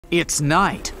It's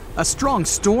night. A strong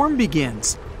storm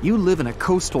begins. You live in a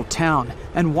coastal town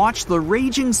and watch the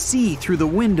raging sea through the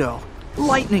window.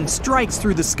 Lightning strikes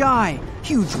through the sky.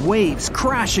 Huge waves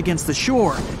crash against the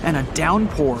shore, and a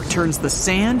downpour turns the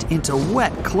sand into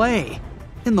wet clay.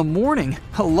 In the morning,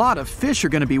 a lot of fish are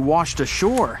going to be washed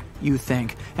ashore, you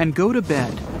think, and go to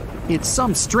bed. It's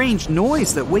some strange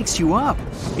noise that wakes you up.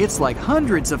 It's like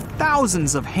hundreds of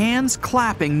thousands of hands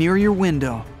clapping near your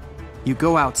window. You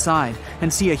go outside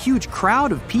and see a huge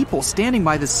crowd of people standing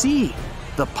by the sea.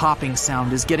 The popping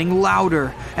sound is getting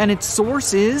louder, and its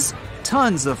source is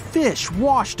tons of fish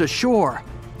washed ashore.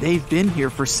 They've been here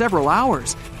for several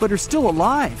hours, but are still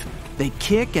alive. They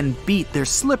kick and beat their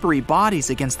slippery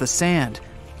bodies against the sand.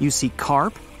 You see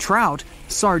carp, trout,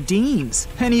 sardines,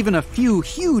 and even a few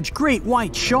huge great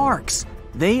white sharks.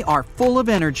 They are full of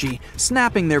energy,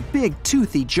 snapping their big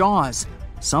toothy jaws.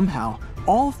 Somehow,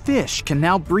 all fish can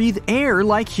now breathe air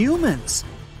like humans.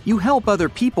 You help other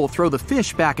people throw the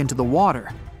fish back into the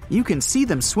water. You can see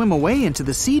them swim away into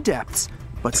the sea depths,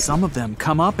 but some of them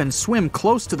come up and swim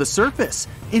close to the surface,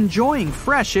 enjoying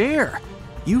fresh air.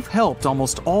 You've helped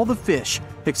almost all the fish,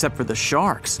 except for the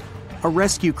sharks. A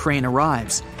rescue crane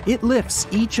arrives. It lifts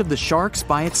each of the sharks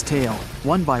by its tail,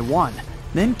 one by one,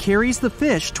 then carries the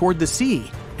fish toward the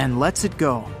sea and lets it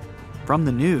go. From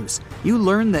the news, you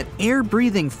learn that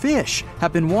air-breathing fish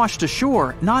have been washed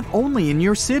ashore not only in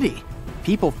your city.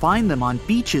 People find them on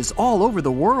beaches all over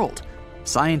the world.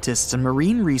 Scientists and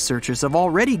marine researchers have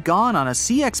already gone on a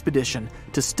sea expedition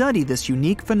to study this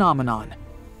unique phenomenon.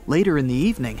 Later in the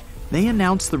evening, they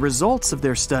announce the results of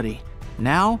their study.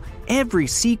 Now, every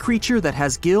sea creature that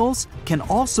has gills can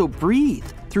also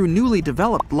breathe through newly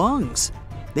developed lungs.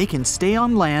 They can stay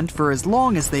on land for as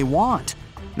long as they want.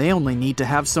 They only need to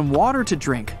have some water to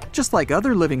drink, just like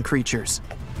other living creatures.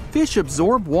 Fish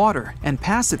absorb water and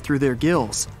pass it through their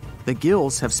gills. The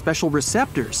gills have special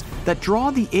receptors that draw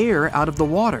the air out of the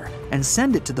water and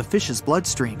send it to the fish's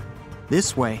bloodstream.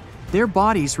 This way, their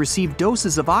bodies receive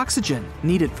doses of oxygen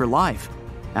needed for life.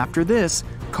 After this,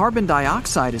 carbon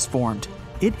dioxide is formed.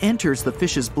 It enters the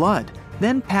fish's blood,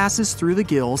 then passes through the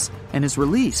gills and is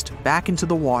released back into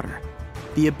the water.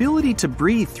 The ability to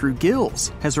breathe through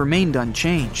gills has remained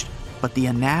unchanged, but the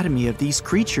anatomy of these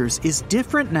creatures is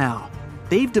different now.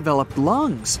 They've developed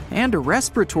lungs and a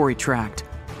respiratory tract.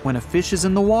 When a fish is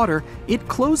in the water, it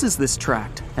closes this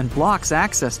tract and blocks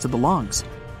access to the lungs.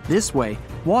 This way,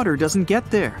 water doesn't get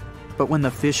there. But when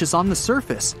the fish is on the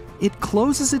surface, it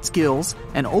closes its gills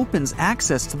and opens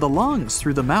access to the lungs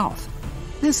through the mouth.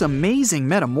 This amazing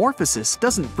metamorphosis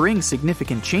doesn't bring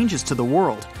significant changes to the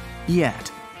world, yet.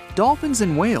 Dolphins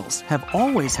and whales have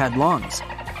always had lungs.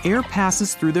 Air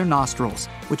passes through their nostrils,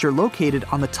 which are located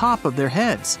on the top of their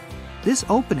heads. This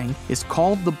opening is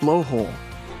called the blowhole.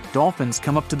 Dolphins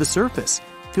come up to the surface,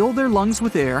 fill their lungs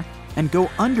with air, and go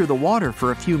under the water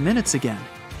for a few minutes again.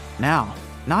 Now,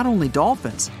 not only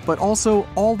dolphins, but also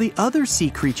all the other sea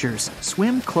creatures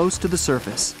swim close to the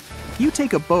surface. You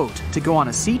take a boat to go on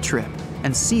a sea trip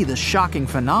and see the shocking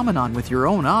phenomenon with your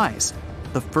own eyes.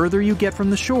 The further you get from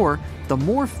the shore, the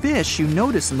more fish you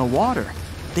notice in the water.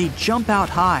 They jump out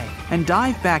high and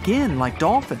dive back in like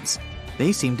dolphins.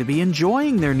 They seem to be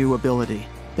enjoying their new ability.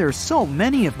 There are so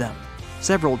many of them.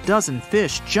 Several dozen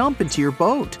fish jump into your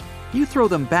boat. You throw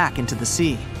them back into the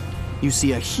sea. You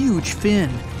see a huge fin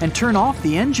and turn off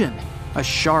the engine. A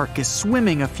shark is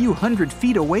swimming a few hundred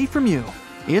feet away from you.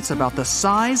 It's about the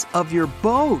size of your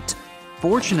boat.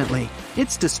 Fortunately,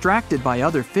 it's distracted by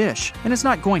other fish and is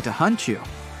not going to hunt you.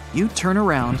 You turn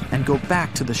around and go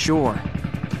back to the shore.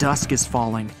 Dusk is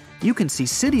falling. You can see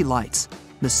city lights.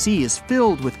 The sea is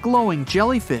filled with glowing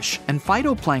jellyfish and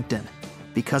phytoplankton.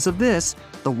 Because of this,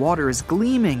 the water is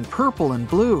gleaming purple and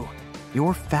blue.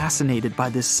 You're fascinated by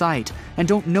this sight and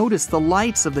don't notice the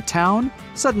lights of the town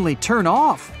suddenly turn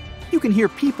off. You can hear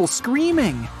people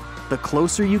screaming. The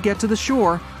closer you get to the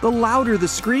shore, the louder the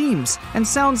screams and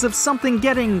sounds of something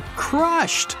getting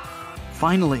crushed.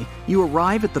 Finally, you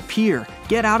arrive at the pier,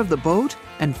 get out of the boat,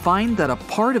 and find that a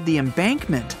part of the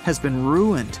embankment has been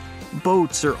ruined.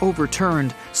 Boats are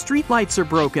overturned, streetlights are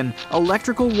broken,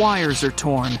 electrical wires are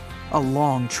torn. A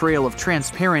long trail of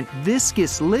transparent,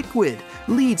 viscous liquid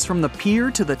leads from the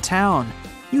pier to the town.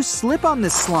 You slip on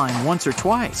this slime once or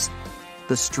twice.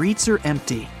 The streets are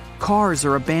empty. Cars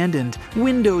are abandoned.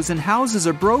 Windows and houses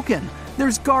are broken.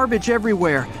 There's garbage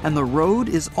everywhere, and the road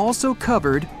is also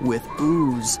covered with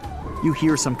ooze. You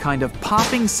hear some kind of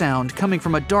popping sound coming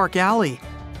from a dark alley.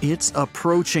 It's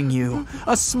approaching you.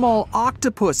 A small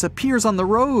octopus appears on the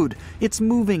road. It's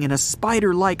moving in a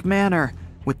spider-like manner.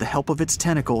 With the help of its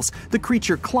tentacles, the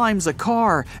creature climbs a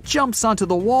car, jumps onto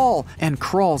the wall, and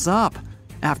crawls up.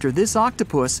 After this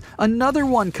octopus, another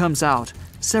one comes out.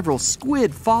 Several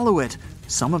squid follow it.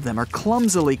 Some of them are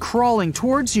clumsily crawling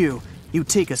towards you. You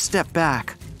take a step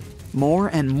back. More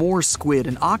and more squid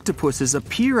and octopuses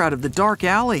appear out of the dark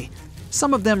alley.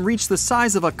 Some of them reach the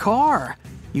size of a car.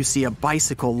 You see a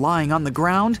bicycle lying on the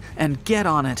ground and get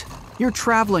on it. You're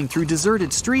traveling through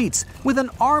deserted streets with an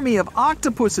army of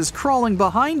octopuses crawling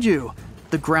behind you.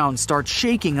 The ground starts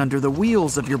shaking under the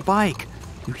wheels of your bike.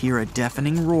 You hear a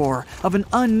deafening roar of an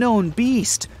unknown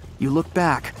beast. You look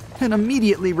back and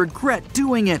immediately regret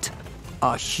doing it.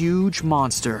 A huge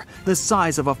monster, the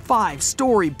size of a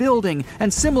 5-story building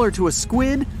and similar to a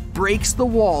squid, breaks the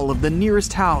wall of the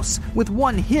nearest house with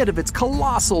one hit of its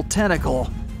colossal tentacle.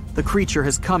 The creature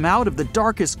has come out of the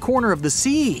darkest corner of the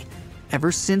sea.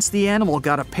 Ever since the animal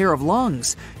got a pair of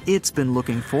lungs, it's been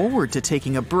looking forward to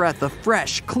taking a breath of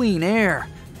fresh, clean air.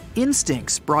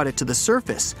 Instincts brought it to the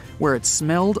surface, where it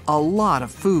smelled a lot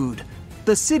of food.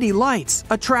 The city lights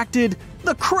attracted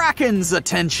the Kraken's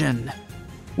attention.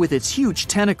 With its huge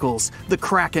tentacles, the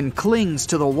Kraken clings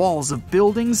to the walls of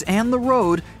buildings and the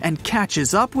road and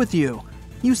catches up with you.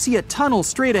 You see a tunnel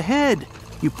straight ahead.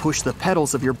 You push the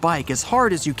pedals of your bike as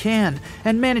hard as you can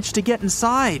and manage to get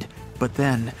inside. But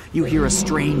then you hear a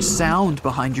strange sound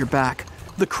behind your back.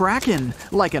 The Kraken,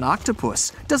 like an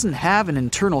octopus, doesn't have an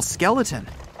internal skeleton.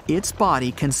 Its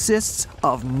body consists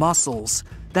of muscles.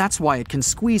 That's why it can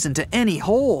squeeze into any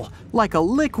hole, like a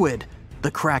liquid.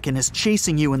 The Kraken is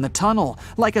chasing you in the tunnel,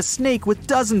 like a snake with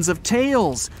dozens of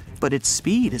tails, but its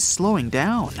speed is slowing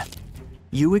down.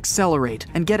 You accelerate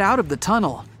and get out of the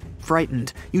tunnel.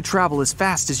 Frightened, you travel as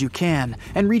fast as you can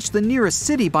and reach the nearest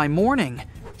city by morning.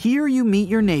 Here you meet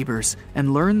your neighbors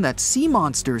and learn that sea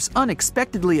monsters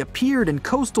unexpectedly appeared in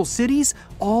coastal cities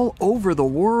all over the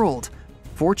world.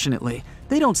 Fortunately,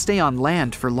 they don't stay on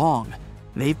land for long.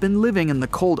 They've been living in the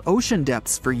cold ocean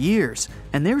depths for years,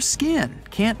 and their skin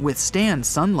can't withstand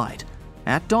sunlight.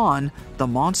 At dawn, the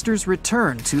monsters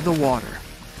return to the water.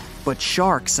 But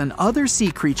sharks and other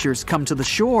sea creatures come to the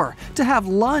shore to have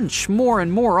lunch more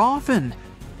and more often.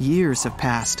 Years have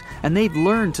passed, and they've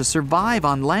learned to survive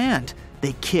on land.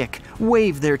 They kick,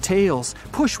 wave their tails,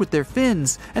 push with their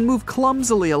fins, and move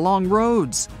clumsily along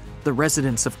roads. The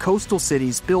residents of coastal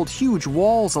cities build huge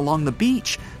walls along the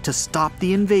beach to stop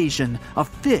the invasion of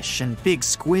fish and big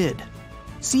squid.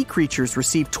 Sea creatures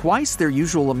receive twice their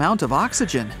usual amount of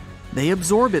oxygen. They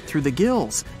absorb it through the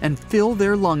gills and fill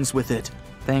their lungs with it.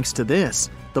 Thanks to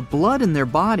this, the blood in their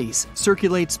bodies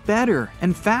circulates better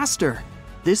and faster.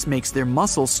 This makes their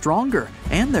muscles stronger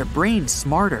and their brains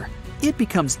smarter. It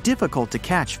becomes difficult to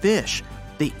catch fish.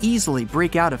 They easily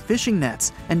break out of fishing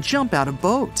nets and jump out of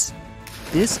boats.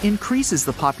 This increases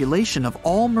the population of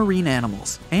all marine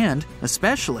animals, and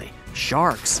especially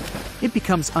sharks. It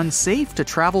becomes unsafe to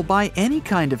travel by any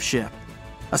kind of ship.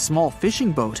 A small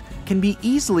fishing boat can be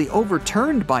easily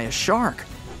overturned by a shark.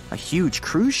 A huge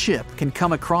cruise ship can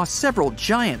come across several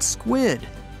giant squid.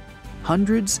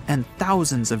 Hundreds and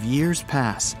thousands of years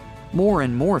pass. More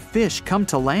and more fish come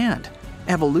to land.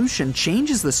 Evolution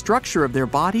changes the structure of their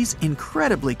bodies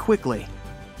incredibly quickly.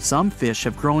 Some fish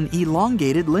have grown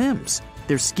elongated limbs.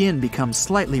 Their skin becomes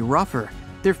slightly rougher.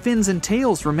 Their fins and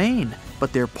tails remain,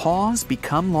 but their paws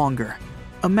become longer.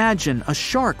 Imagine a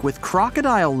shark with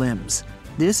crocodile limbs.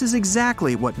 This is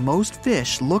exactly what most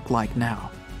fish look like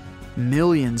now.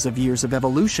 Millions of years of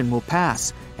evolution will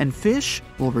pass, and fish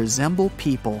will resemble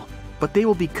people. But they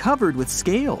will be covered with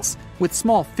scales, with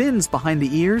small fins behind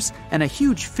the ears and a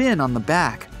huge fin on the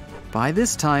back. By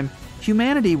this time,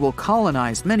 humanity will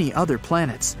colonize many other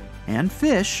planets, and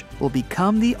fish will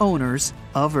become the owners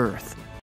of Earth.